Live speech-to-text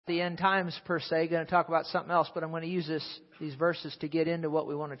the end times per se, going to talk about something else, but I'm going to use these verses to get into what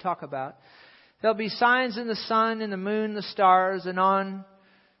we want to talk about. There'll be signs in the sun, in the moon, the stars, and on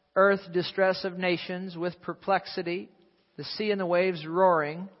earth distress of nations with perplexity, the sea and the waves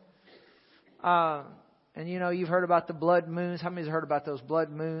roaring. And you've heard about the blood moons. How many's heard about those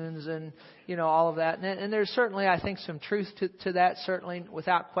blood moons and, all of that? And there's certainly, I think, some truth to that, certainly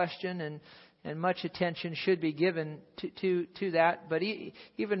without question, and much attention should be given to that. But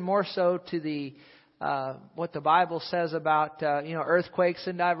even more so to the what the Bible says about, earthquakes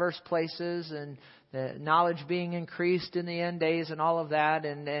in diverse places and the knowledge being increased in the end days and all of that.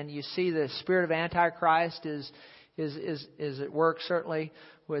 And you see the spirit of Antichrist is at work, certainly,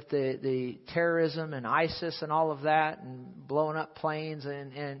 with the terrorism and ISIS and all of that, and blowing up planes.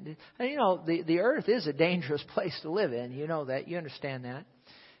 And the earth is a dangerous place to live in. You know that. You understand that.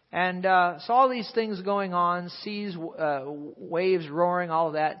 And so all these things going on, seas, waves roaring, all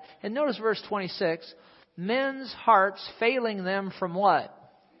of that. And notice verse 26, men's hearts failing them from what?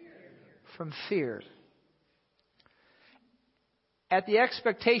 From fear. At the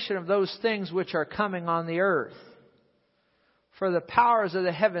expectation of those things which are coming on the earth. For the powers of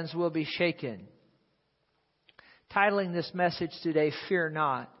the heavens will be shaken. Titling this message today, Fear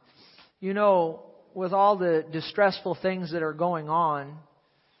Not. With all the distressful things that are going on,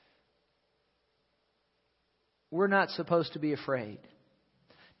 we're not supposed to be afraid.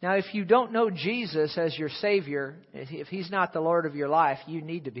 Now, if you don't know Jesus as your Savior, if He's not the Lord of your life, you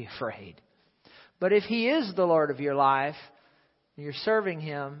need to be afraid. But if He is the Lord of your life, and you're serving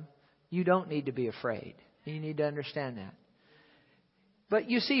Him, you don't need to be afraid. You need to understand that. But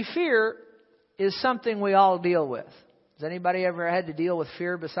you see, fear is something we all deal with. Has anybody ever had to deal with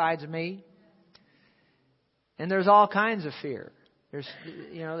fear besides me? And there's all kinds of fear. There's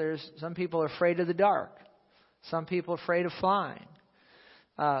some people are afraid of the dark. Some people are afraid of flying.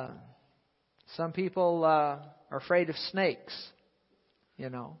 Some people are afraid of snakes.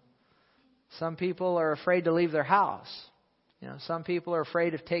 Some people are afraid to leave their house. Some people are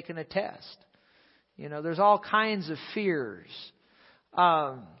afraid of taking a test. There's all kinds of fears.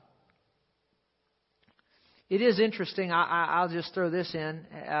 It is interesting. I'll just throw this in.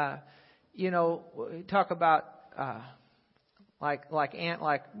 Talk about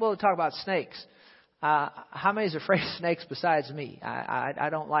we'll talk about snakes. How many is afraid of snakes besides me? I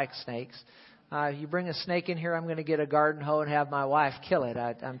don't like snakes. You bring a snake in here, I'm going to get a garden hoe and have my wife kill it.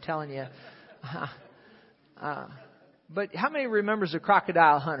 I'm telling you. But how many remembers a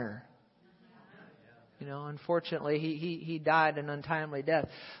crocodile hunter? Unfortunately, he died an untimely death.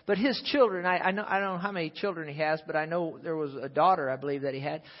 But his children, I don't know how many children he has, but I know there was a daughter, I believe, that he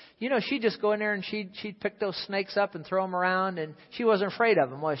had. She'd just go in there and she'd pick those snakes up and throw them around, and she wasn't afraid of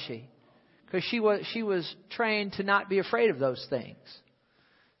them, was she? Because she was trained to not be afraid of those things.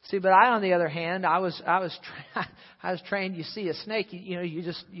 See, but I, on the other hand, I was trained. You see a snake,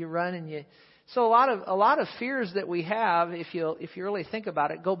 you run and you. So a lot of fears that we have, if you really think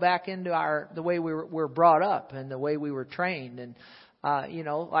about it, go back into the way we were brought up and the way we were trained. And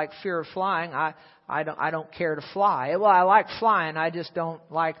like fear of flying, I don't care to fly. Well, I like flying. I just don't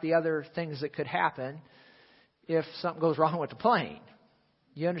like the other things that could happen if something goes wrong with the plane.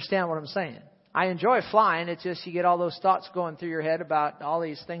 You understand what I'm saying? I enjoy flying. It's just you get all those thoughts going through your head about all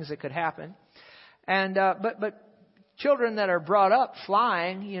these things that could happen. And but children that are brought up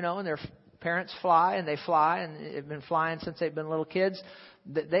flying, and their parents fly and they've been flying since they've been little kids.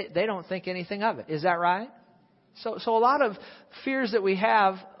 They don't think anything of it. Is that right? So a lot of fears that we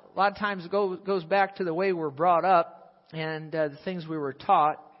have, a lot of times goes back to the way we're brought up and the things we were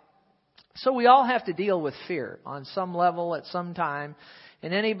taught. So we all have to deal with fear on some level at some time.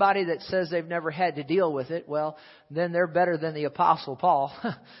 And anybody that says they've never had to deal with it, well, then they're better than the Apostle Paul.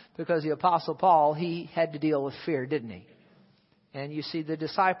 Because the Apostle Paul, he had to deal with fear, didn't he? And you see the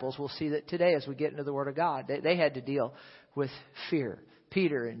disciples, we'll see that today as we get into the Word of God. They had to deal with fear.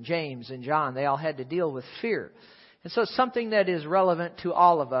 Peter and James and John, they all had to deal with fear. And so it's something that is relevant to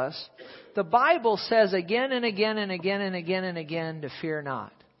all of us. The Bible says again and again and again and again and again to fear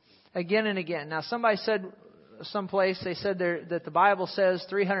not. Again and again. Now somebody said someplace, they said that the Bible says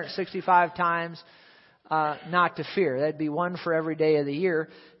 365 times not to fear. That'd be one for every day of the year.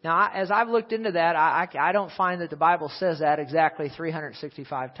 Now, as I've looked into that, I don't find that the Bible says that exactly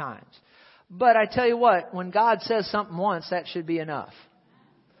 365 times. But I tell you what, when God says something once, that should be enough.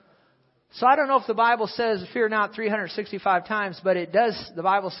 So I don't know if the Bible says fear not 365 times, but it does. The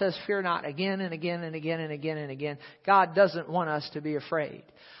Bible says fear not again and again and again and again and again. God doesn't want us to be afraid.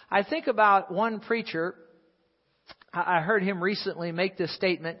 I think about one preacher. I heard him recently make this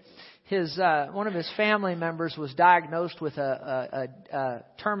statement. one of his family members was diagnosed with a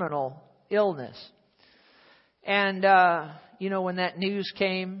terminal illness. And, when that news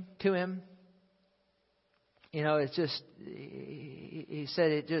came to him, it's just, he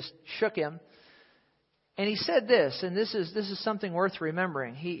said it just shook him. And he said this, and this is something worth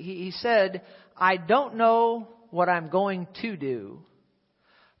remembering. He said, "I don't know what I'm going to do,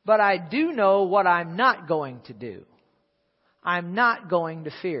 but I do know what I'm not going to do. I'm not going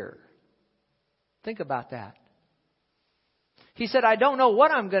to fear." Think about that. He said, "I don't know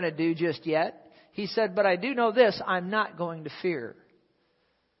what I'm going to do just yet." He said, "But I do know this, I'm not going to fear."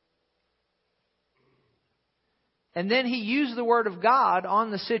 And then he used the Word of God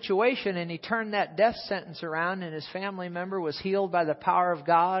on the situation, and he turned that death sentence around, and his family member was healed by the power of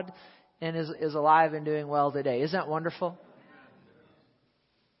God and is alive and doing well today. Isn't that wonderful?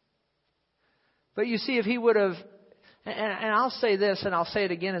 But you see, if he would have, and I'll say this and I'll say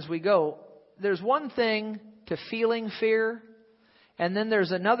it again as we go, there's one thing to feeling fear, and then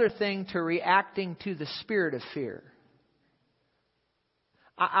there's another thing to reacting to the spirit of fear.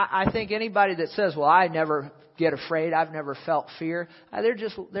 I think anybody that says, "Well, I never get afraid, I've never felt fear,"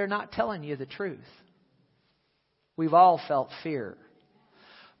 they're not telling you the truth. We've all felt fear.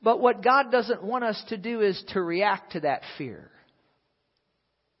 But what God doesn't want us to do is to react to that fear.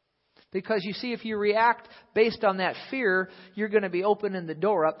 Because you see, if you react based on that fear, you're going to be opening the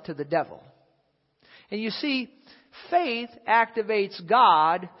door up to the devil. And you see, faith activates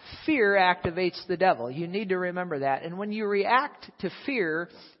God, fear activates the devil. You need to remember that. And when you react to fear,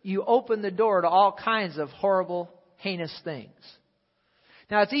 you open the door to all kinds of horrible, heinous things.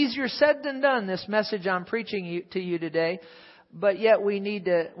 Now, it's easier said than done, this message I'm preaching to you today, but yet we need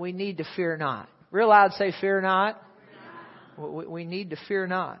to fear not. Real loud, say, fear not. We need to fear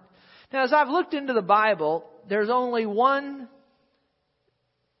not. Now, as I've looked into the Bible, there's only one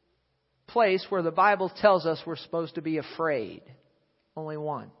place where the Bible tells us we're supposed to be afraid. Only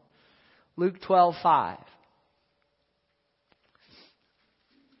one. Luke 12:5.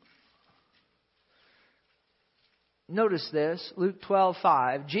 Notice this, Luke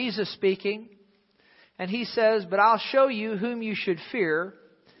 12:5. Jesus speaking, and he says, "But I'll show you whom you should fear.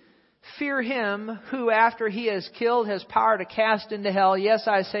 Fear him who, after he has killed, has power to cast into hell. Yes,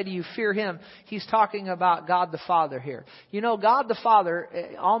 I say to you, fear him." He's talking about God the Father here. God the Father,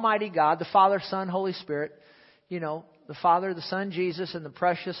 Almighty God, the Father, Son, Holy Spirit, the Father, the Son, Jesus, and the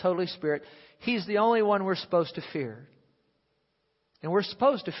precious Holy Spirit. He's the only one we're supposed to fear. And we're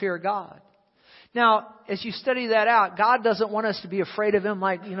supposed to fear God. Now, as you study that out, God doesn't want us to be afraid of Him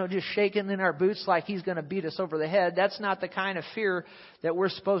like, just shaking in our boots like He's going to beat us over the head. That's not the kind of fear that we're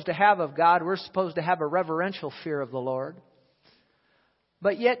supposed to have of God. We're supposed to have a reverential fear of the Lord.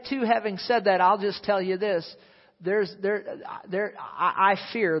 But yet, too, having said that, I'll just tell you this. I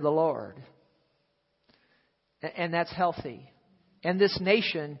fear the Lord. And that's healthy. And this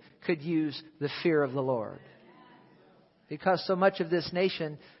nation could use the fear of the Lord. Because so much of this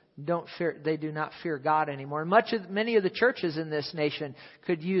nation they do not fear God anymore. Many of the churches in this nation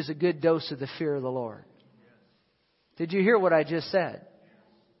could use a good dose of the fear of the Lord. Did you hear what I just said?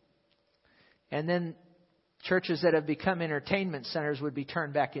 And then churches that have become entertainment centers would be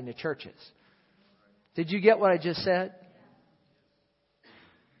turned back into churches. Did you get what I just said?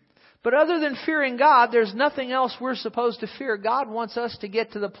 But other than fearing God, there's nothing else we're supposed to fear. God wants us to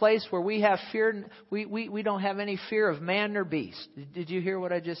get to the place where we have fear. We don't have any fear of man or beast. Did you hear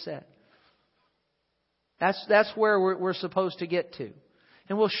what I just said? That's where we're supposed to get to.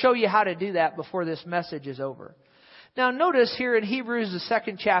 And we'll show you how to do that before this message is over. Now notice here in Hebrews, the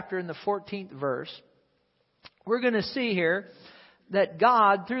 2nd chapter, in the 14th verse, we're going to see here that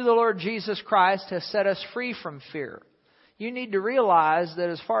God, through the Lord Jesus Christ, has set us free from fear. You need to realize that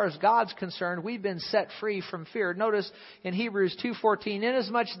as far as God's concerned, we've been set free from fear. Notice in Hebrews 2:14,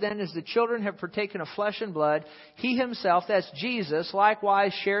 "Inasmuch then as the children have partaken of flesh and blood, He Himself," that's Jesus,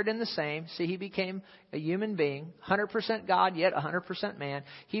 "likewise shared in the same." See, He became a human being, 100% God, yet 100% man.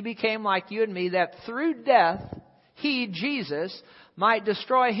 He became like you and me, that through death, He, Jesus, might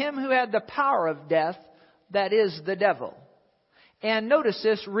destroy him who had the power of death, that is, the devil. And notice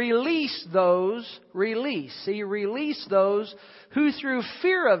this, release those who through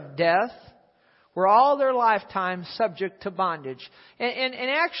fear of death were all their lifetime subject to bondage. And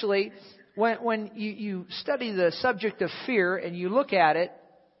actually, when you study the subject of fear and you look at it,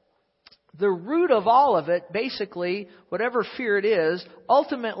 the root of all of it, basically, whatever fear it is,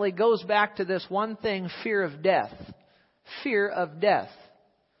 ultimately goes back to this one thing, fear of death. Fear of death.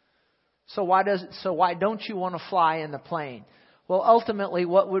 So why don't you want to fly in the plane? Well, ultimately,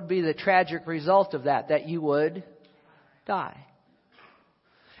 what would be the tragic result of that? That you would die.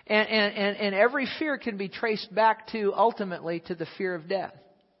 And every fear can be traced back to, ultimately, to the fear of death.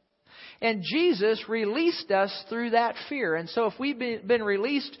 And Jesus released us through that fear. And so if we've been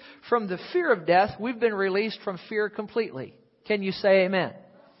released from the fear of death, we've been released from fear completely. Can you say amen?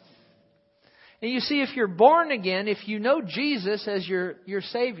 And you see, if you're born again, if you know Jesus as your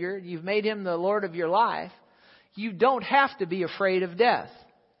Savior, you've made Him the Lord of your life, you don't have to be afraid of death.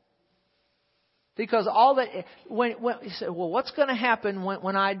 Because when you say, well, what's going to happen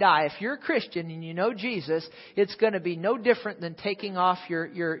when I die? If you're a Christian and you know Jesus, it's going to be no different than taking off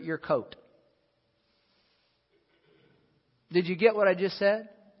your coat. Did you get what I just said?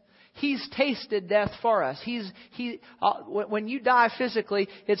 He's tasted death for us. When you die physically,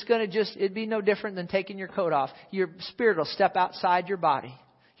 it'd be no different than taking your coat off. Your spirit will step outside your body.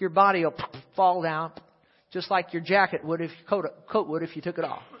 Your body will fall down, just like your jacket would, if your coat would, if you took it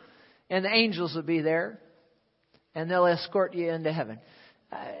off. And the angels will be there, and they'll escort you into heaven.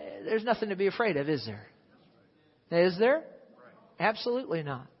 There's nothing to be afraid of, is there? Is there? Absolutely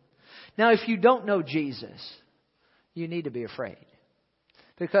not. Now, if you don't know Jesus, you need to be afraid.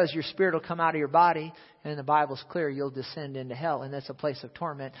 Because your spirit will come out of your body, and the Bible's clear, you'll descend into hell, and that's a place of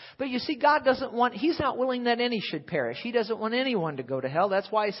torment. But you see, God He's not willing that any should perish. He doesn't want anyone to go to hell. That's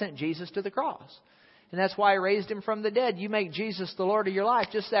why He sent Jesus to the cross. And that's why He raised Him from the dead. You make Jesus the Lord of your life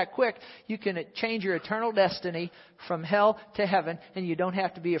just that quick, you can change your eternal destiny from hell to heaven, and you don't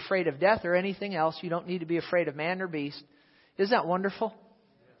have to be afraid of death or anything else. You don't need to be afraid of man or beast. Isn't that wonderful?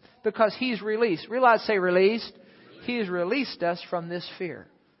 Because He's released. Realize, say released. He's released us from this fear.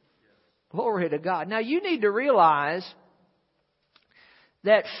 Glory to God. Now you need to realize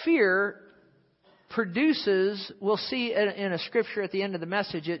that fear produces, we'll see in a scripture at the end of the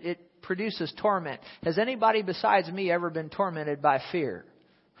message, it produces torment. Has anybody besides me ever been tormented by fear?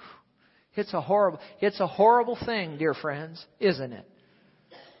 It's a horrible thing, dear friends, isn't it?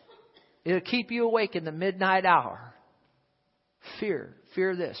 It'll keep you awake in the midnight hour. Fear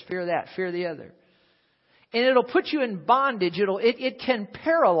this, fear that, fear the other. And it'll put you in bondage. It can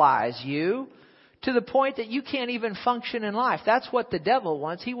paralyze you to the point that you can't even function in life. That's what the devil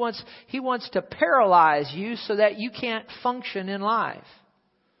wants. He wants to paralyze you so that you can't function in life.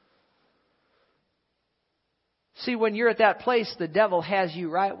 See, when you're at that place, the devil has you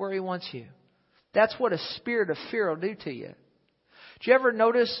right where he wants you. That's what a spirit of fear will do to you. Did you ever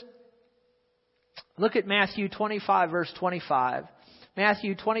notice? Look at Matthew 25, verse 25.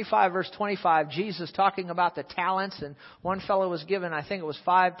 Matthew 25, verse 25, Jesus talking about the talents. And one fellow was given, I think it was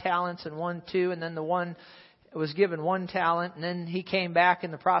 5 talents and 1, 2. And then the one was given 1 talent. And then he came back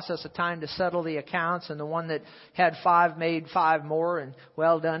in the process of time to settle the accounts. And the one that had 5 made 5 more. And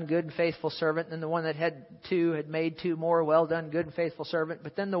well done, good and faithful servant. And then the one that had 2 had made 2 more. Well done, good and faithful servant.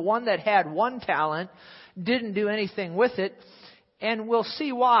 But then the one that had 1 talent didn't do anything with it. And we'll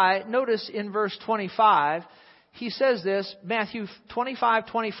see why. Notice in verse 25, he says this, Matthew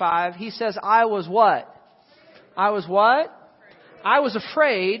 25:25. He says, I was what? I was what? I was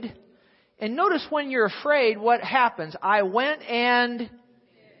afraid. And notice when you're afraid, what happens? I went and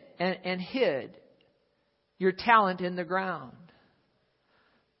hid your talent in the ground.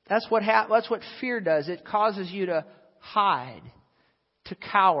 That's what fear does. It causes you to hide, to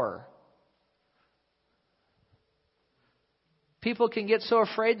cower. People can get so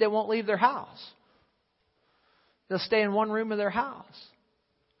afraid they won't leave their house. They'll stay in one room of their house.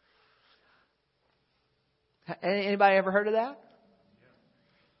 Anybody ever heard of that?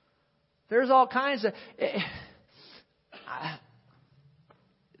 There's all kinds of...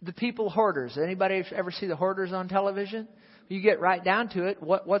 the people hoarders. Anybody ever see the hoarders on television? You get right down to it.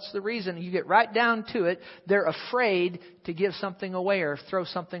 What's the reason? You get right down to it. They're afraid to give something away or throw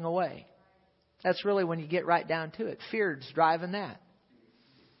something away. That's really when you get right down to it. Fear's driving that.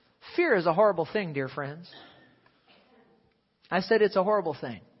 Fear is a horrible thing, dear friends. I said it's a horrible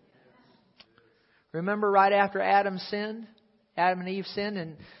thing. Remember right after Adam and Eve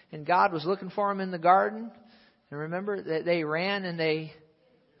sinned, and God was looking for them in the garden? And remember that they ran and they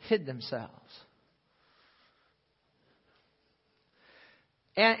hid themselves.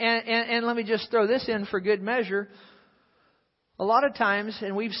 And let me just throw this in for good measure. A lot of times,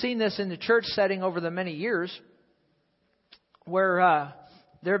 and we've seen this in the church setting over the many years, where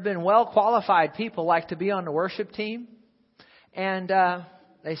there have been well-qualified people like to be on the worship team. And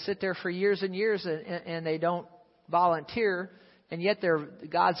they sit there for years and years and they don't volunteer. And yet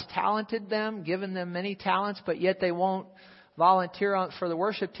God's talented them, given them many talents, but yet they won't volunteer for the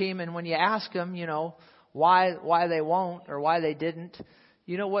worship team. And when you ask them, why they won't or why they didn't,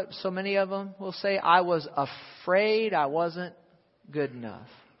 you know what so many of them will say? I was afraid I wasn't good enough.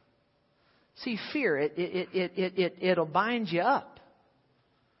 See, fear, it'll bind you up.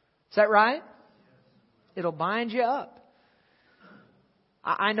 Is that right? It'll bind you up.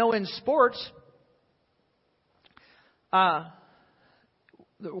 I know in sports, the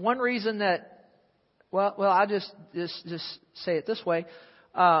one reason that, I'll just say it this way.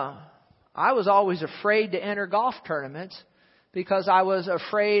 I was always afraid to enter golf tournaments because I was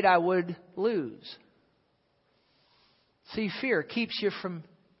afraid I would lose. See, fear keeps you from,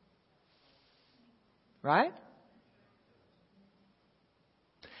 right?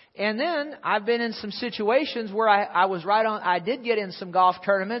 And then I've been in some situations where I did get in some golf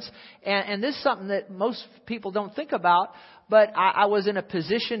tournaments, and this is something that most people don't think about, but I was in a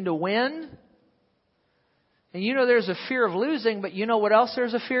position to win. And you know there's a fear of losing, but you know what else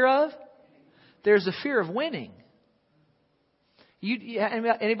there's a fear of? There's a fear of winning.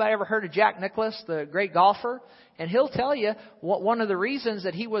 Anybody ever heard of Jack Nicklaus, the great golfer? And he'll tell you one of the reasons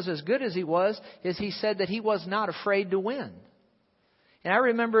that he was as good as he was is he said that he was not afraid to win. And I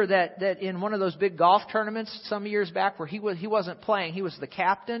remember that in one of those big golf tournaments some years back where he wasn't playing, he was the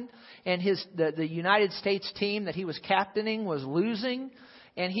captain, and the United States team that he was captaining was losing.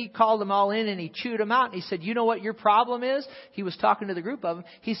 And he called them all in and he chewed them out. And he said, you know what your problem is? He was talking to the group of them.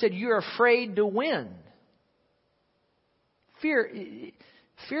 He said, you're afraid to win.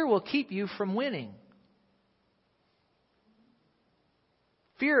 Fear will keep you from winning.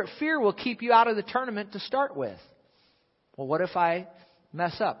 Fear will keep you out of the tournament to start with. Well, what if I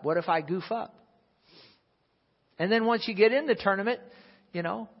mess up? What if I goof up? And then once you get in the tournament, you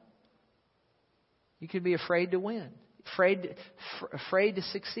could be afraid to win. Afraid to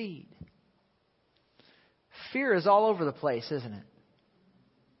succeed. Fear is all over the place, isn't it?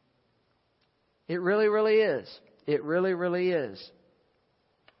 It really, really is. It really, really is.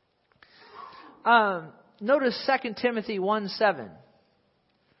 Notice 2 Timothy 1:7.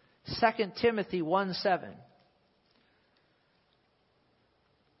 2 Timothy 1:7.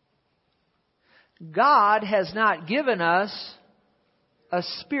 God has not given us a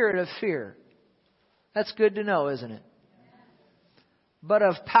spirit of fear. That's good to know, isn't it? But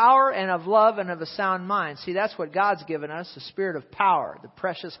of power and of love and of a sound mind. See, that's what God's given us, the spirit of power, the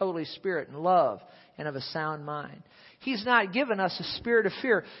precious Holy Spirit, and love and of a sound mind. He's not given us a spirit of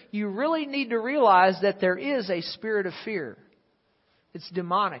fear. You really need to realize that there is a spirit of fear. It's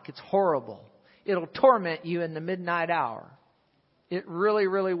demonic. It's horrible. It'll torment you in the midnight hour. It really,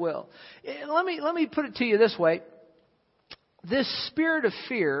 really will. Let me put it to you this way. This spirit of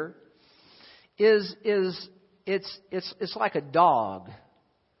fear it's like a dog.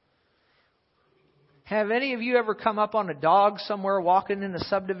 Have any of you ever come up on a dog somewhere walking in a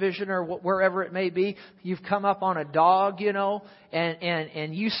subdivision or wherever it may be? You've come up on a dog,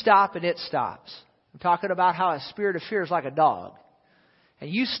 and you stop and it stops. I'm talking about how a spirit of fear is like a dog. And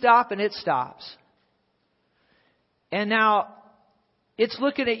you stop and it stops. And now it's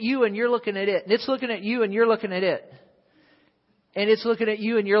looking at you and you're looking at it. And it's looking at you and you're looking at it. And it's looking at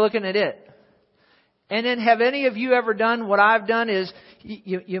you and you're looking at it. And then have any of you ever done what I've done is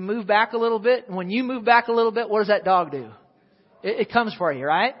you move back a little bit. And when you move back a little bit, what does that dog do? It comes for you,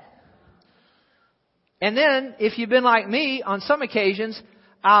 right? And then if you've been like me, on some occasions,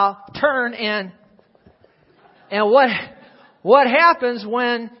 I'll turn and what happens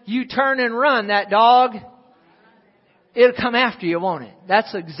when you turn and run? That dog, it'll come after you, won't it?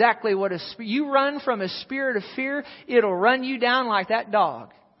 That's exactly what you run from a spirit of fear. It'll run you down like that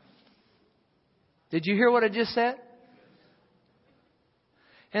dog. Did you hear what I just said?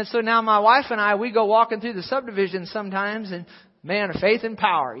 And so now my wife and I, we go walking through the subdivision sometimes, and man of faith and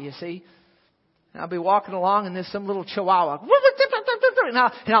power, you see. And I'll be walking along and there's some little chihuahua.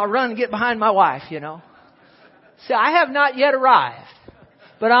 And I'll run and get behind my wife, See, I have not yet arrived,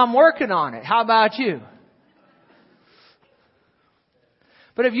 but I'm working on it. How about you?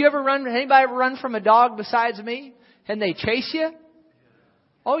 But have you anybody ever run from a dog besides me? And they chase you?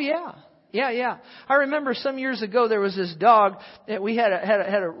 Oh, yeah. Yeah. I remember some years ago there was this dog that we had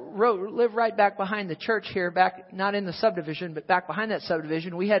a road, lived right back behind the church here, back not in the subdivision, but back behind that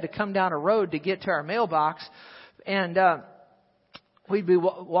subdivision. We had to come down a road to get to our mailbox, and we'd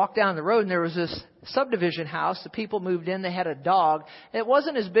walk down the road, and there was this subdivision house. The people moved in. They had a dog. It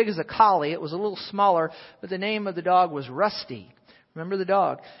wasn't as big as a collie. It was a little smaller, but the name of the dog was Rusty. Remember the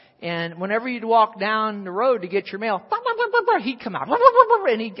dog? And whenever you'd walk down the road to get your mail, he'd come out.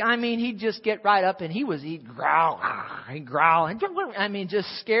 And he'd just get right up and he'd growl. He'd growl. And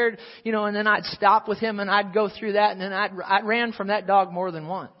just scared, and then I'd stop with him and I'd go through that. And then I ran from that dog more than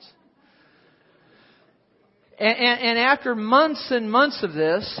once. And after months and months of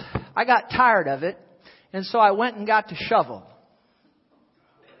this, I got tired of it. And so I went and got the shovel.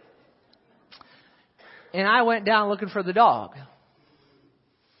 And I went down looking for the dog.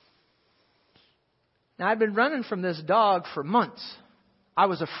 Now, I'd been running from this dog for months. I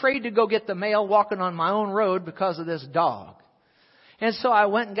was afraid to go get the mail walking on my own road because of this dog. And so I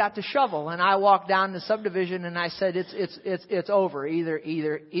went and got the shovel, and I walked down the subdivision, and I said, it's over. Either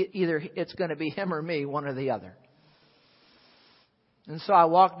it's going to be him or me, one or the other. And so I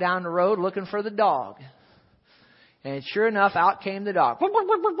walked down the road looking for the dog. And sure enough, out came the dog.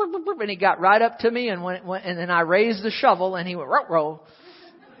 And he got right up to me, and then I raised the shovel, and he went, ruh-roh.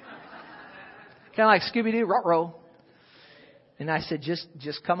 Kind of like Scooby-Doo, ruh-roh. And I said,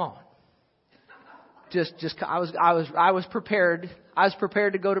 just come on. I was prepared. I was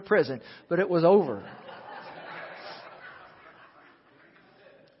prepared to go to prison, but it was over.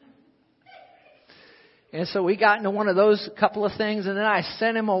 And so we got into one of those couple of things, and then I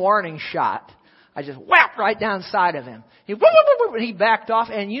sent him a warning shot. I just whapped right down the side of him. He backed off,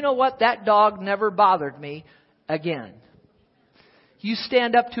 and you know what? That dog never bothered me again. You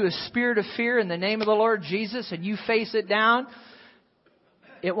stand up to a spirit of fear in the name of the Lord Jesus, and you face it down,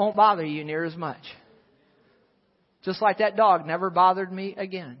 it won't bother you near as much. Just like that dog never bothered me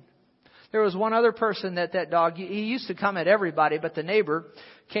again. There was one other person that dog, he used to come at everybody, but the neighbor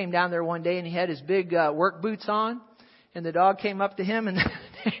came down there one day and he had his big work boots on, and the dog came up to him and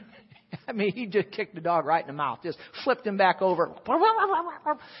he just kicked the dog right in the mouth, just flipped him back over.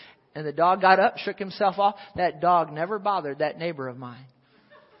 And the dog got up, shook himself off. That dog never bothered that neighbor of mine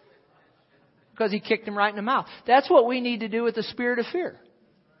because he kicked him right in the mouth. That's what we need to do with the spirit of fear.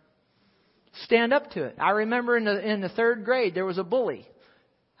 Stand up to it. I remember in the third grade, there was a bully.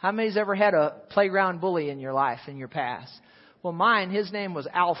 How many's ever had a playground bully in your life, in your past? Well, mine, his name was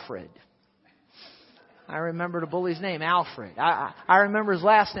Alfred. I remember the bully's name, Alfred. I remember his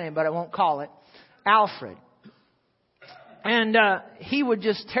last name, but I won't call it. Alfred. And he would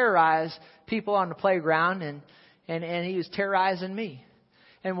just terrorize people on the playground, and he was terrorizing me.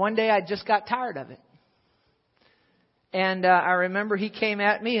 And one day I just got tired of it. And I remember he came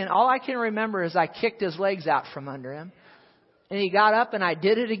at me, and all I can remember is I kicked his legs out from under him. And he got up, and I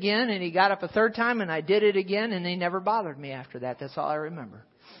did it again, and he got up a third time, and I did it again, and he never bothered me after that. That's all I remember.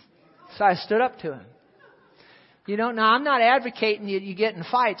 So I stood up to him. You know, now I'm not advocating you get in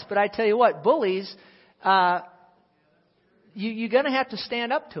fights, but I tell you what, bullies, you're going to have to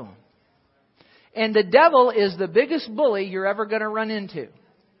stand up to them. And the devil is the biggest bully you're ever going to run into.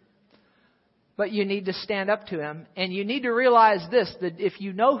 But you need to stand up to him. And you need to realize this, that if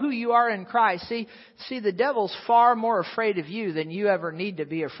you know who you are in Christ, see, the devil's far more afraid of you than you ever need to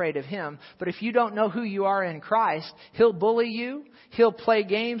be afraid of him. But if you don't know who you are in Christ, he'll bully you. He'll play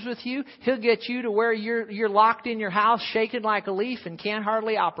games with you. He'll get you to where you're locked in your house, shaking like a leaf and can't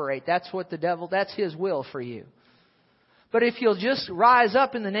hardly operate. That's that's his will for you. But if you'll just rise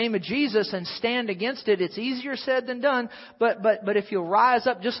up in the name of Jesus and stand against it, it's easier said than done. But if you'll rise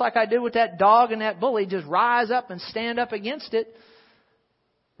up, just like I did with that dog and that bully, just rise up and stand up against it.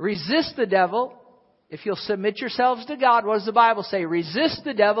 Resist the devil. If you'll submit yourselves to God, what does the Bible say? Resist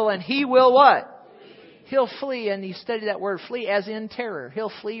the devil and he will what? Flee. He'll flee. And you study that word flee as in terror.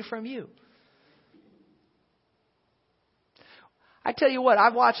 He'll flee from you. I tell you what,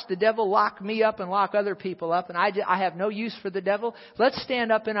 I've watched the devil lock me up and lock other people up, and I have no use for the devil. Let's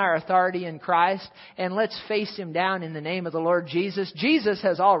stand up in our authority in Christ, and let's face him down in the name of the Lord Jesus. Jesus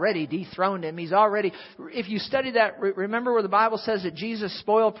has already dethroned him. He's already, if you study that, remember where the Bible says that Jesus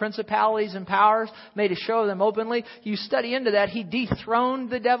spoiled principalities and powers, made a show of them openly. You study into that, he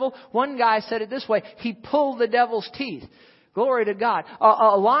dethroned the devil. One guy said it this way, he pulled the devil's teeth. Glory to God.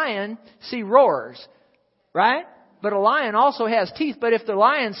 A lion, roars, right? But a lion also has teeth. But if the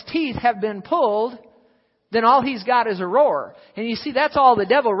lion's teeth have been pulled, then all he's got is a roar. And you see, that's all the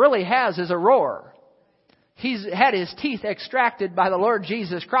devil really has is a roar. He's had his teeth extracted by the Lord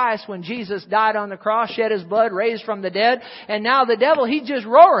Jesus Christ when Jesus died on the cross, shed his blood, raised from the dead. And now the devil, he's just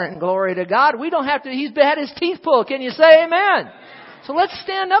roaring. Glory to God. We don't have to, he's had his teeth pulled. Can you say amen? So let's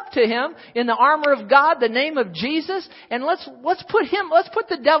stand up to him in the armor of God, the name of Jesus, and let's put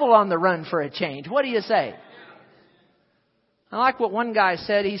the devil on the run for a change. What do you say? I like what one guy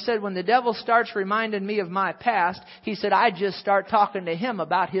said. He said, when the devil starts reminding me of my past, he said, I just start talking to him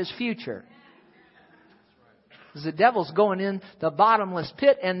about his future. Because the devil's going in the bottomless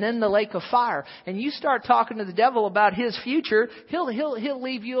pit and then the lake of fire. And you start talking to the devil about his future, he'll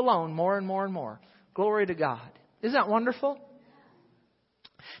leave you alone more and more and more. Glory to God. Isn't that wonderful?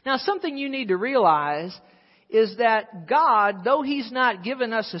 Now, something you need to realize is that God, though he's not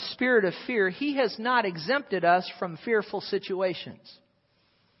given us a spirit of fear, he has not exempted us from fearful situations.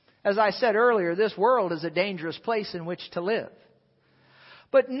 As I said earlier, this world is a dangerous place in which to live.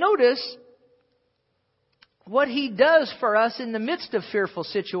 But notice what He does for us in the midst of fearful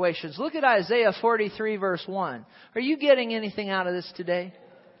situations. Look at Isaiah 43 verse 1. Are you getting anything out of this today?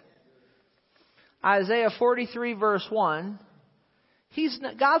 Isaiah 43 verse 1.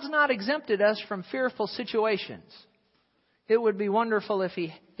 God's not exempted us from fearful situations. It would be wonderful if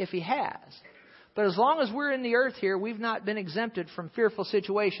He has. But as long as we're in the earth here, we've not been exempted from fearful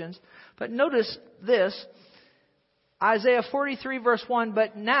situations. But notice this. Isaiah 43 verse 1.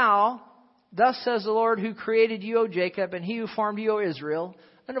 But now, thus says the Lord who created you, O Jacob, and He who formed you, O Israel.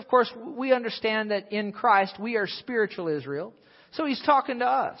 And of course, we understand that in Christ we are spiritual Israel. So He's talking to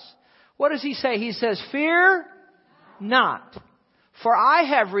us. What does He say? He says, fear not. For I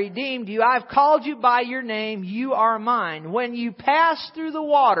have redeemed you. I've called you by your name. You are mine. When you pass through the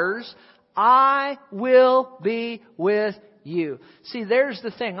waters, I will be with you. See, there's the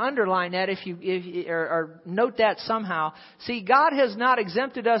thing. Underline that or note that somehow. See, God has not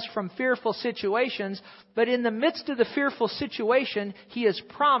exempted us from fearful situations, but in the midst of the fearful situation, He has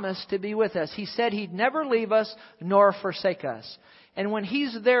promised to be with us. He said He'd never leave us nor forsake us. And when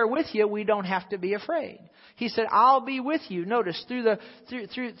He's there with you, we don't have to be afraid. He said, I'll be with you. Notice, through the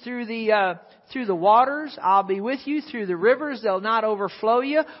waters, I'll be with you. Through the rivers, they'll not overflow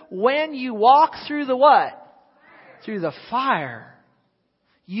you. When you walk through the what? Through the fire,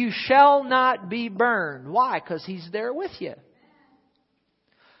 you shall not be burned. Why? Because He's there with you.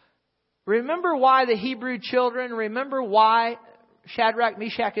 Remember why the Hebrew children, remember why Shadrach,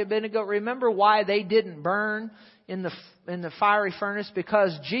 Meshach, and Abednego, remember why they didn't burn in the fiery furnace?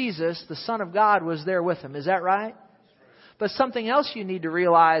 Because Jesus, the Son of God, was there with them. Is that right? But something else you need to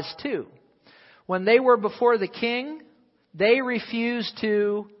realize too. When they were before the king, they refused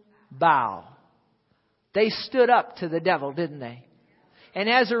to bow. They stood up to the devil, didn't they? And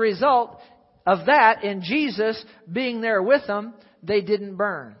as a result of that, and Jesus being there with them, they didn't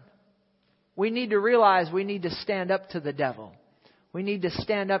burn. We need to realize we need to stand up to the devil. We need to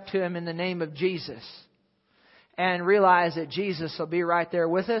stand up to him in the name of Jesus. And realize that Jesus will be right there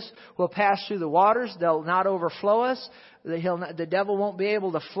with us. We'll pass through the waters. They'll not overflow us. The devil won't be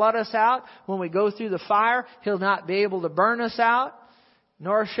able to flood us out. When we go through the fire, he'll not be able to burn us out.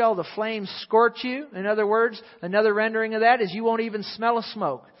 Nor shall the flames scorch you. In other words, another rendering of that is you won't even smell of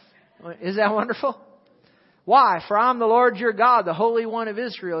smoke. Is that wonderful? Why? For I'm the Lord your God, the Holy One of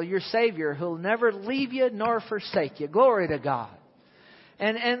Israel, your Savior, who'll never leave you nor forsake you. Glory to God.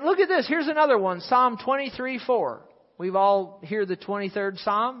 And look at this. Here's another one. Psalm 23:4. We've all heard the 23rd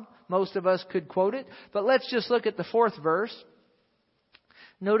Psalm. Most of us could quote it. But let's just look at the 4th verse.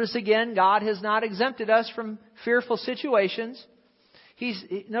 Notice again, God has not exempted us from fearful situations.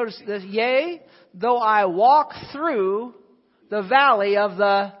 Notice this. Yea, though I walk through the valley of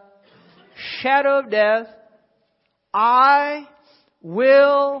the shadow of death, I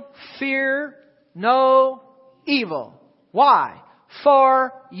will fear no evil. Why?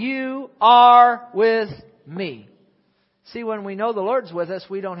 For you are with me. See, when we know the Lord's with us,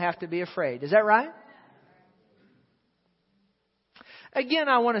 we don't have to be afraid. Is that right? Again,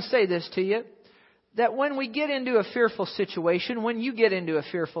 I want to say this to you. That when we get into a fearful situation, when you get into a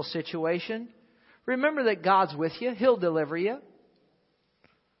fearful situation, remember that God's with you. He'll deliver you.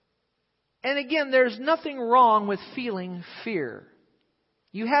 And again, there's nothing wrong with feeling fear.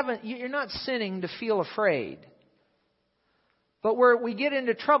 You're not sinning to feel afraid. But where we get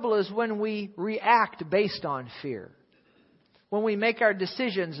into trouble is when we react based on fear. When we make our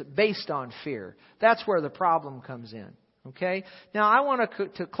decisions based on fear. That's where the problem comes in. Okay? Now, I want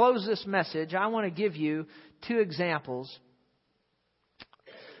to close this message, I want to give you 2 examples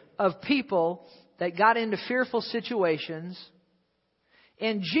of people that got into fearful situations,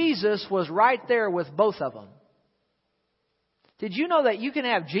 and Jesus was right there with both of them. Did you know that you can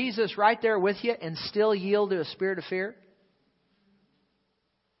have Jesus right there with you and still yield to a spirit of fear?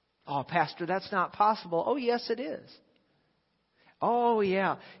 Oh, Pastor, that's not possible. Oh, yes, it is. Oh,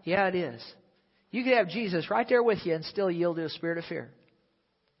 yeah. Yeah, it is. You could have Jesus right there with you and still yield to a spirit of fear.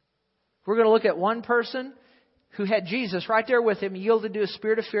 We're going to look at one person who had Jesus right there with him, yielded to a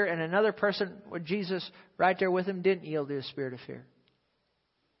spirit of fear, and another person with Jesus right there with him didn't yield to a spirit of fear.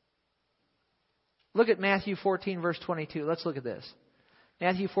 Look at Matthew 14, verse 22. Let's look at this.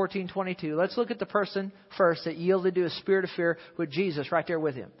 Matthew 14:22. Let's look at the person first that yielded to a spirit of fear with Jesus right there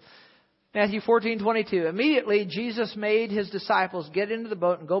with him. Matthew 14:22. Immediately Jesus made his disciples get into the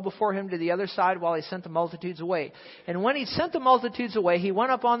boat and go before him to the other side while he sent the multitudes away. And when he sent the multitudes away, he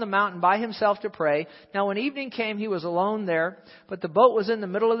went up on the mountain by himself to pray. Now when evening came, he was alone there, but the boat was in the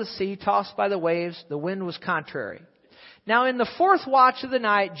middle of the sea, tossed by the waves. The wind was contrary. Now in the 4th watch of the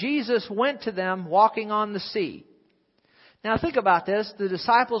night, Jesus went to them walking on the sea. Now think about this. The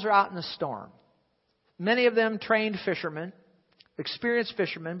disciples are out in the storm. many of them trained fishermen, experienced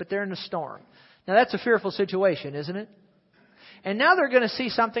fishermen, but they're in a storm. Now that's a fearful situation, isn't it? And now they're going to see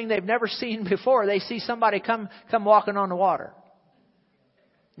something they've never seen before. They see somebody come walking on the water.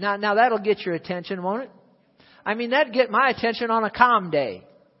 Now that'll get your attention, won't it? I mean, that'd get my attention on a calm day.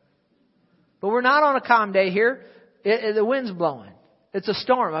 But we're not on a calm day here. The wind's blowing. It's a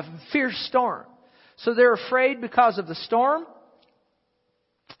storm, a fierce storm. So they're afraid because of the storm.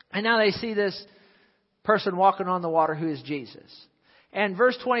 And now they see this person walking on the water who is Jesus. And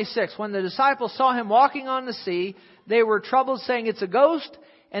verse 26, when the disciples saw him walking on the sea, they were troubled, saying, "It's a ghost."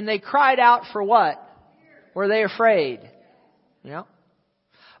 And they cried out for what? Were they afraid? Yeah.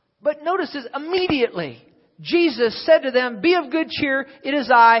 But notice this, immediately, Jesus said to them, "Be of good cheer, it is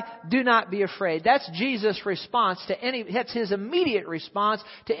I, do not be afraid." That's Jesus' response to that's His immediate response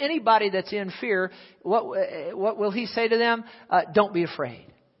to anybody that's in fear. What will He say to them? Don't be afraid.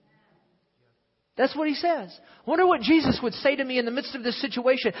 That's what He says. I wonder what Jesus would say to me in the midst of this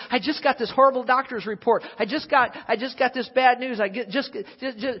situation. I just got this horrible doctor's report. I just got this bad news.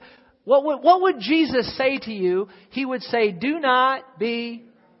 What would Jesus say to you? He would say, "Do not be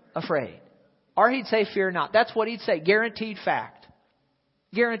afraid." Or He'd say, "Fear not." That's what He'd say. Guaranteed fact.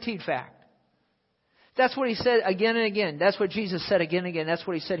 Guaranteed fact. That's what He said again and again. That's what Jesus said again and again. That's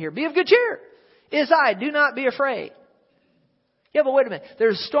what He said here. "Be of good cheer. It is I. Do not be afraid." Yeah, but wait a minute.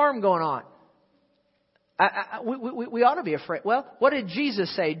 There's a storm going on. We ought to be afraid. Well, what did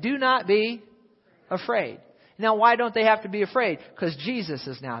Jesus say? Do not be afraid. Now, why don't they have to be afraid? Because Jesus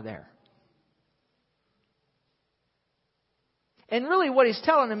is now there. And really what He's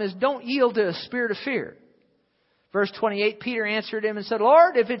telling them is don't yield to a spirit of fear. Verse 28, Peter answered Him and said,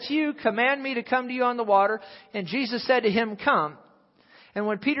 "Lord, if it's You, command me to come to You on the water." And Jesus said to him, "Come." And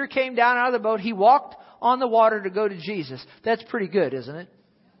when Peter came down out of the boat, he walked on the water to go to Jesus. That's pretty good, isn't it?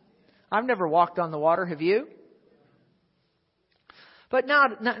 I've never walked on the water. Have you? But now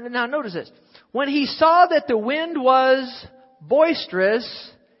notice this. When he saw that the wind was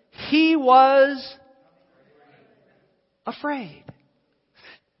boisterous, he was afraid.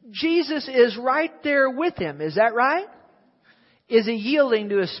 Jesus is right there with him. Is that right? Is he yielding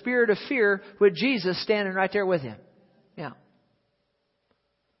to a spirit of fear with Jesus standing right there with him? Yeah.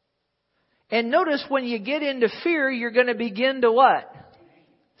 And notice when you get into fear, you're going to begin to what?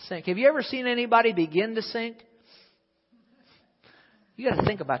 Sink. Have you ever seen anybody begin to sink? You got to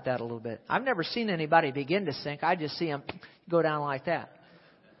think about that a little bit. I've never seen anybody begin to sink. I just see them go down like that.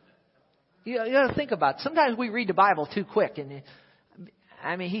 You got to think about it. Sometimes we read the Bible too quick, and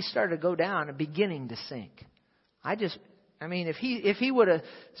he started to go down and beginning to sink. If he would have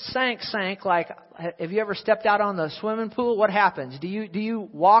sank like, have you ever stepped out on the swimming pool? What happens? Do you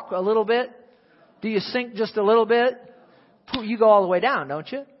walk a little bit? Do you sink just a little bit? You go all the way down,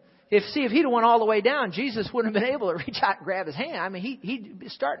 don't you? If he'd have went all the way down, Jesus wouldn't have been able to reach out and grab his hand. He'd be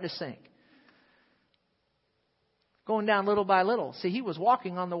starting to sink. Going down little by little. See, he was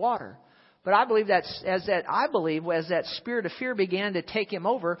walking on the water. But I believe as that spirit of fear began to take him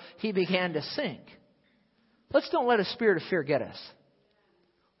over, he began to sink. Let's don't let a spirit of fear get us.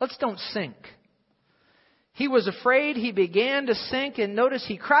 Let's don't sink. He was afraid. He began to sink. And notice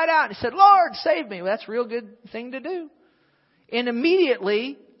he cried out and he said, "Lord, save me." Well, that's a real good thing to do. And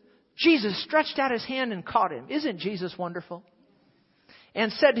immediately, Jesus stretched out his hand and caught him. Isn't Jesus wonderful?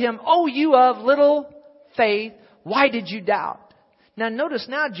 And said to him, "Oh, you of little faith, why did you doubt?" Now notice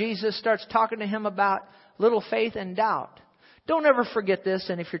now Jesus starts talking to him about little faith and doubt. Don't ever forget this,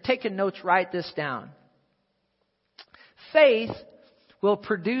 and if you're taking notes, write this down. Faith will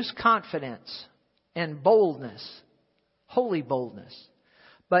produce confidence and boldness, holy boldness.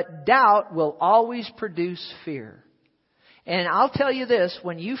 But doubt will always produce fear. And I'll tell you this,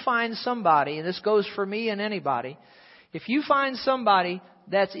 when you find somebody, and this goes for me and anybody, if you find somebody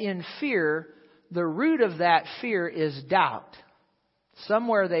that's in fear, the root of that fear is doubt.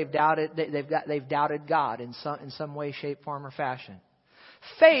 Somewhere they've doubted God in some way, shape, form, or fashion.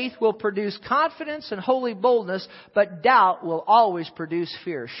 Faith will produce confidence and holy boldness, but doubt will always produce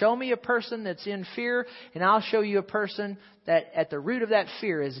fear. Show me a person that's in fear, and I'll show you a person that at the root of that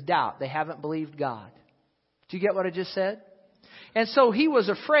fear is doubt. They haven't believed God. Do you get what I just said? And so he was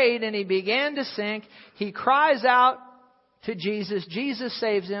afraid and he began to sink. He cries out to Jesus. Jesus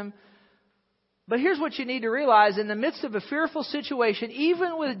saves him. But here's what you need to realize. In the midst of a fearful situation,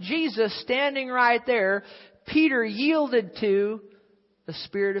 even with Jesus standing right there, Peter yielded to the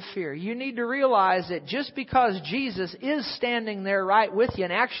spirit of fear. You need to realize that just because Jesus is standing there right with you,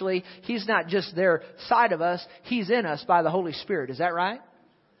 and actually He's not just there side of us, He's in us by the Holy Spirit. Is that right?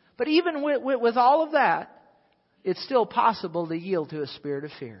 But even with all of that, it's still possible to yield to a spirit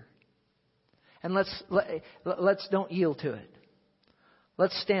of fear. And let's don't yield to it.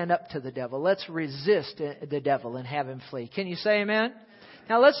 Let's stand up to the devil. Let's resist the devil and have him flee. Can you say amen?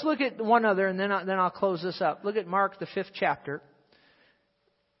 Now let's look at one other, and then I'll close this up. Look at Mark, the 5th chapter,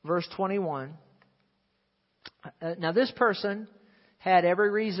 verse 21. Now this person had every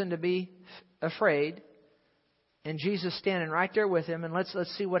reason to be afraid, and Jesus standing right there with him. And let's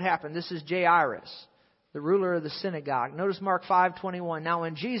see what happened. This is Jairus, the ruler of the synagogue. Notice Mark 5:21. Now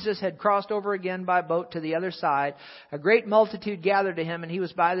when Jesus had crossed over again by boat to the other side, a great multitude gathered to him, and he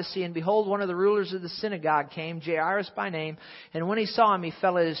was by the sea. And behold, one of the rulers of the synagogue came, Jairus by name. And when he saw him, he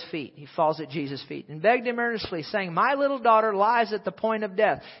fell at his feet. He falls at Jesus' feet and begged him earnestly, saying, my little daughter lies at the point of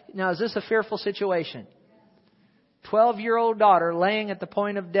death. Now, is this a fearful situation? 12-year-old daughter laying at the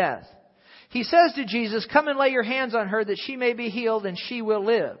point of death. He says to Jesus, come and lay your hands on her that she may be healed and she will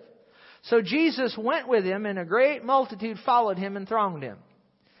live. So Jesus went with him, and a great multitude followed him and thronged him.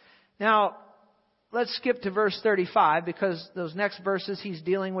 Now, let's skip to verse 35, because those next verses he's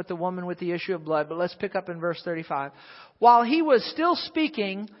dealing with the woman with the issue of blood. But let's pick up in verse 35. While he was still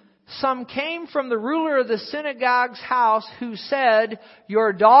speaking, some came from the ruler of the synagogue's house who said,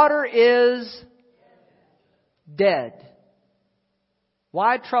 your daughter is dead.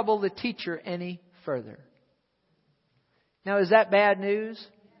 Why trouble the teacher any further? Now, is that bad news?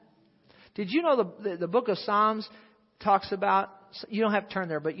 Did you know the book of Psalms talks about, you don't have to turn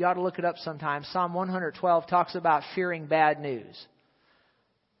there, but you ought to look it up sometime. Psalm 112 talks about fearing bad news.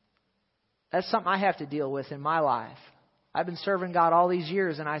 That's something I have to deal with in my life. I've been serving God all these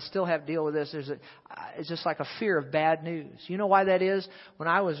years, and I still have to deal with this. It's just like a fear of bad news. You know why that is? When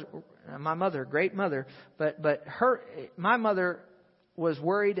I was, my mother, great mother, my mother was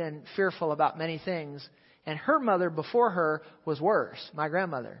worried and fearful about many things. And her mother before her was worse, my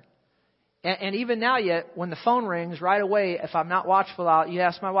grandmother. And even now yet, when the phone rings, right away, if I'm not watchful out, you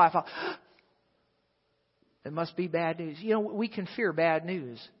ask my wife, it must be bad news. You know, we can fear bad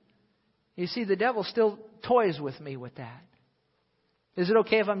news. You see, the devil still toys with me with that. Is it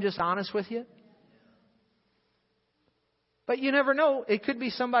okay if I'm just honest with you? But you never know. It could be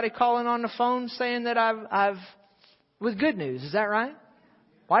somebody calling on the phone saying that I've with good news. Is that right?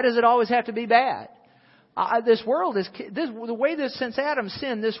 Why does it always have to be bad? This world is the way that since Adam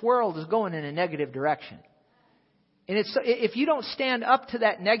sinned, this world is going in a negative direction. And if you don't stand up to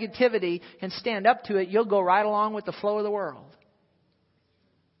that negativity and stand up to it, you'll go right along with the flow of the world.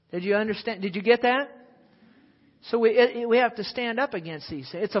 Did you understand? Did you get that? So we have to stand up against these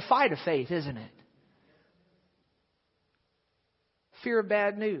things. It's a fight of faith, isn't it? Fear of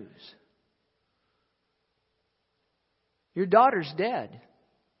bad news. Your daughter's dead.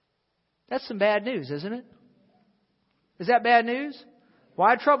 That's some bad news, isn't it? Is that bad news?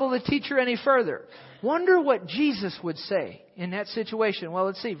 Why trouble the teacher any further? Wonder what Jesus would say in that situation. Well,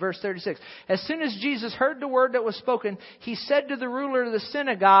 let's see, verse 36. As soon as Jesus heard the word that was spoken, he said to the ruler of the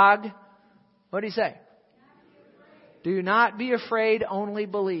synagogue, what did he say? Do not be afraid, only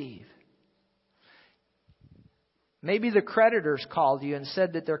believe. Maybe the creditors called you and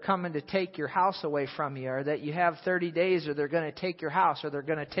said that they're coming to take your house away from you, or that you have 30 days, or they're going to take your house, or they're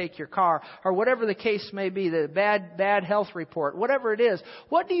going to take your car, or whatever the case may be, the bad health report, whatever it is.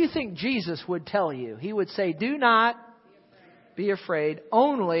 What do you think Jesus would tell you? He would say, do not be afraid.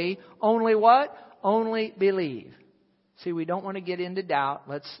 Only what? Only believe. See, we don't want to get into doubt.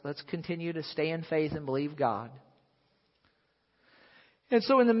 Let's continue to stay in faith and believe God. And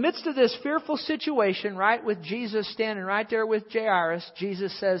so in the midst of this fearful situation, right, with Jesus standing right there with Jairus,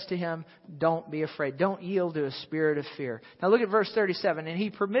 Jesus says to him, don't be afraid. Don't yield to a spirit of fear. Now look at verse 37. And he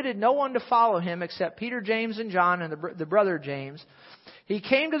permitted no one to follow him except Peter, James, and John, and the brother James. He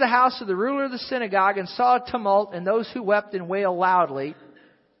came to the house of the ruler of the synagogue and saw a tumult and those who wept and wailed loudly.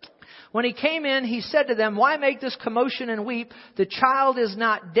 When he came in, he said to them, why make this commotion and weep? The child is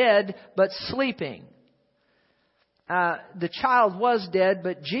not dead, but sleeping. The child was dead,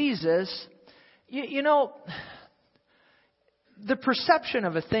 but Jesus, you know, the perception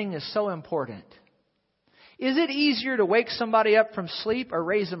of a thing is so important. Is it easier to wake somebody up from sleep or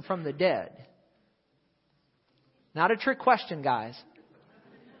raise them from the dead? Not a trick question, guys.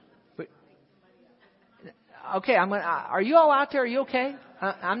 But, okay, are you all out there? Are you okay?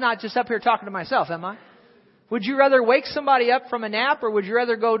 I'm not just up here talking to myself, am I? Would you rather wake somebody up from a nap, or would you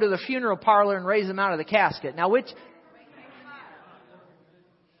rather go to the funeral parlor and raise them out of the casket? Now,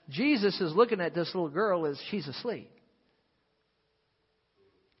 Jesus is looking at this little girl as she's asleep.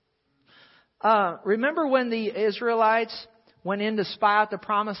 Remember when the Israelites went in to spy out the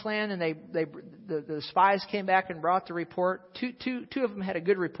promised land, and the spies came back and brought the report? Two of them had a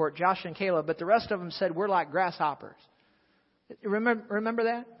good report, Joshua and Caleb, but the rest of them said, we're like grasshoppers. Remember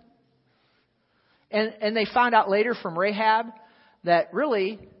that? And they found out later from Rahab that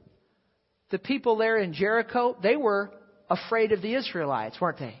really the people there in Jericho, they were afraid of the Israelites,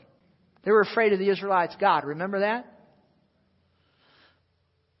 weren't they? They were afraid of the Israelites' God. Remember that?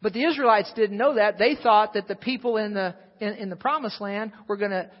 But the Israelites didn't know that. They thought that the people in the Promised Land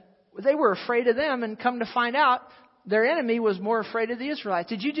they were afraid of them, and come to find out their enemy was more afraid of the Israelites.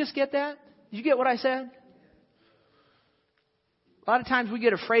 Did you just get that? Did you get what I said? A lot of times we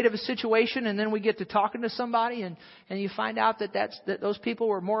get afraid of a situation, and then we get to talking to somebody, and you find out that those people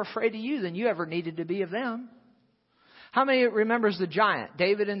were more afraid of you than you ever needed to be of them. How many remembers the giant?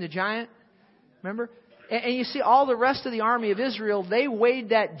 David and the giant? Remember? And you see all the rest of the army of Israel, they weighed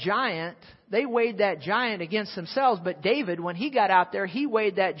that giant against themselves. But David, when he got out there, he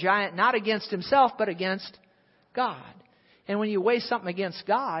weighed that giant not against himself, but against God. And when you weigh something against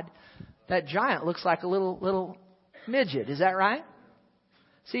God, that giant looks like a little midget. Is that right?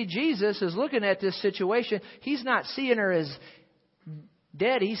 See, Jesus is looking at this situation. He's not seeing her as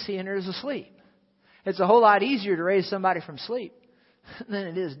dead. He's seeing her as asleep. It's a whole lot easier to raise somebody from sleep than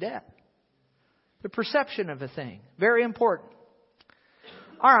it is death. The perception of a thing. Very important.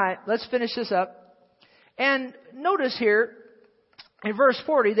 All right, let's finish this up. And notice here, in verse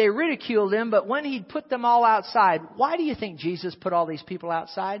 40, they ridiculed him, but when he'd put them all outside, why do you think Jesus put all these people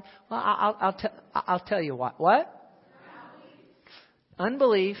outside? Well, I'll tell you why. What?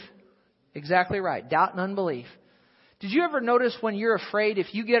 Unbelief. Exactly right. Doubt and unbelief. Did you ever notice when you're afraid,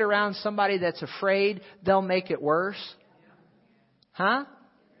 if you get around somebody that's afraid, they'll make it worse? Huh?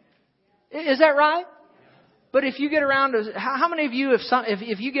 Is that right? But if you get around, how many of you,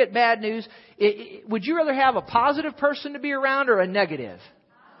 if you get bad news, would you rather have a positive person to be around or a negative?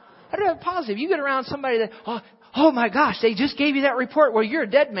 I'd rather have positive. You get around somebody that, oh my gosh, they just gave you that report. Well, you're a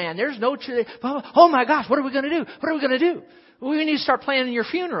dead man. There's no truth. Oh my gosh, what are we going to do? What are we going to do? We need to start planning your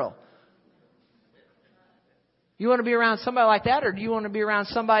funeral. You want to be around somebody like that, or do you want to be around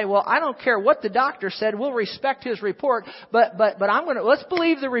somebody? Well, I don't care what the doctor said. We'll respect his report, but let's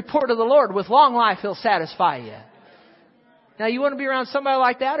believe the report of the Lord. With long life, He'll satisfy you. Now, you want to be around somebody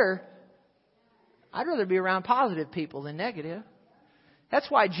like that, or I'd rather be around positive people than negative. That's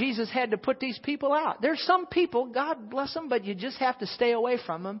why Jesus had to put these people out. There's some people, God bless them, but you just have to stay away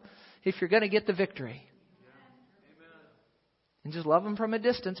from them if you're going to get the victory. And just love them from a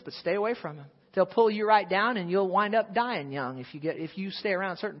distance, but stay away from them. They'll pull you right down, and you'll wind up dying young if you stay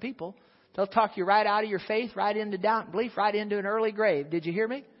around certain people. They'll talk you right out of your faith, right into doubt and belief, right into an early grave. Did you hear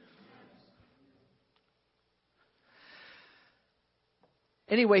me?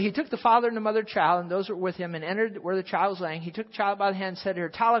 Anyway, he took the father and the mother child and those who were with him and entered where the child was laying. He took the child by the hand and said to her,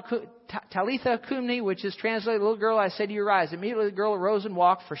 Talitha cumni, which is translated, little girl, I say to you, rise. Immediately the girl arose and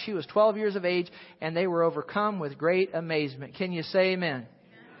walked, for she was 12 years of age, and they were overcome with great amazement. Can you say amen?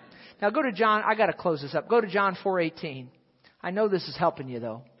 Now go to John. I got to close this up. Go to John 4:18. I know this is helping you,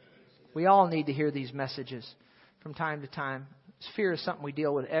 though. We all need to hear these messages from time to time. Fear is something we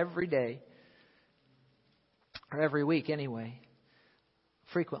deal with every day, or every week anyway,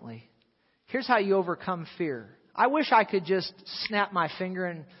 frequently. Here's how you overcome fear. I wish I could just snap my finger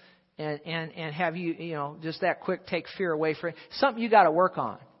and have you, just that quick take fear away from it. Something you got to work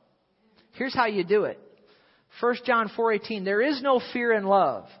on. Here's how you do it. 1 John 4:18. There is no fear in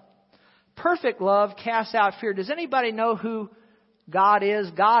love. Perfect love casts out fear. Does anybody know who God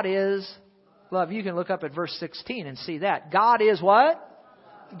is? God is love. You can look up at verse 16 and see that. God is what?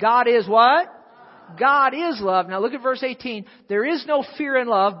 God is what? God is love. Now look at verse 18. There is no fear in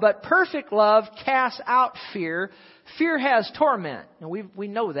love, but perfect love casts out fear. Fear has torment. And we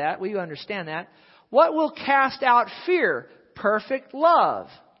know that. We understand that. What will cast out fear? Perfect love.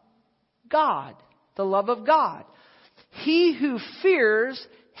 God. The love of God. He who fears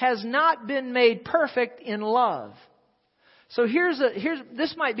has not been made perfect in love. So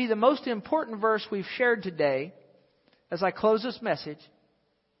this might be the most important verse we've shared today as I close this message.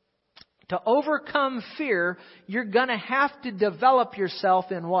 To overcome fear, you're going to have to develop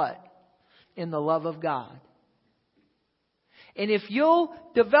yourself in what? In the love of God. And if you'll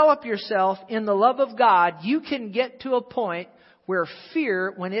develop yourself in the love of God, you can get to a point where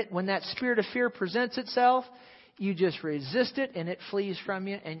fear, when that spirit of fear presents itself, you just resist it and it flees from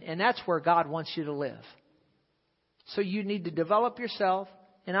you. And that's where God wants you to live. So you need to develop yourself,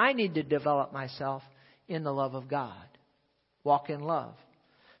 and I need to develop myself in the love of God. Walk in love.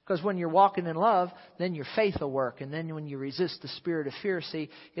 Because when you're walking in love, then your faith will work. And then when you resist the spirit of fear,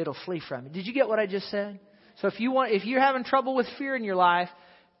 it'll flee from you. Did you get what I just said? So if you're having trouble with fear in your life,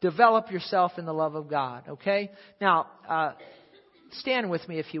 develop yourself in the love of God. Okay? Now, stand with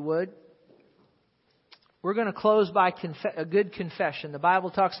me if you would. We're going to close by a good confession. The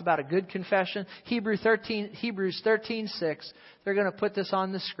Bible talks about a good confession. Hebrews 13:6. They're going to put this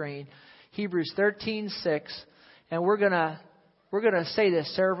on the screen. Hebrews 13:6. And we're going to say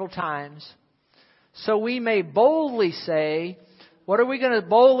this several times. So we may boldly say, what are we going to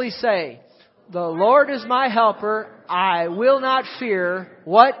boldly say? The Lord is my helper. I will not fear.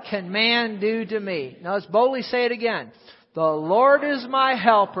 What can man do to me? Now let's boldly say it again. The Lord is my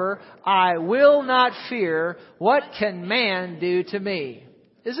helper. I will not fear. What can man do to me?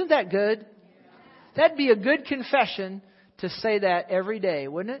 Isn't that good? That'd be a good confession to say that every day,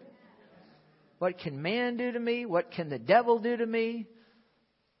 wouldn't it? What can man do to me? What can the devil do to me?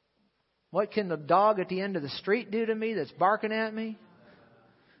 What can the dog at the end of the street do to me that's barking at me?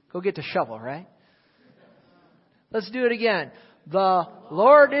 Go get the shovel, right? Let's do it again. The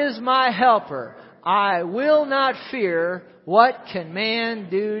Lord is my helper. I will not fear. What can man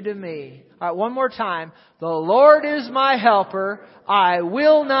do to me? All right, one more time. The Lord is my helper. I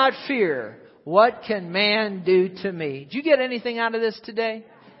will not fear. What can man do to me? Did you get anything out of this today?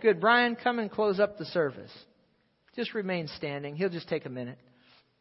 Good. Brian, come and close up the service. Just remain standing. He'll just take a minute.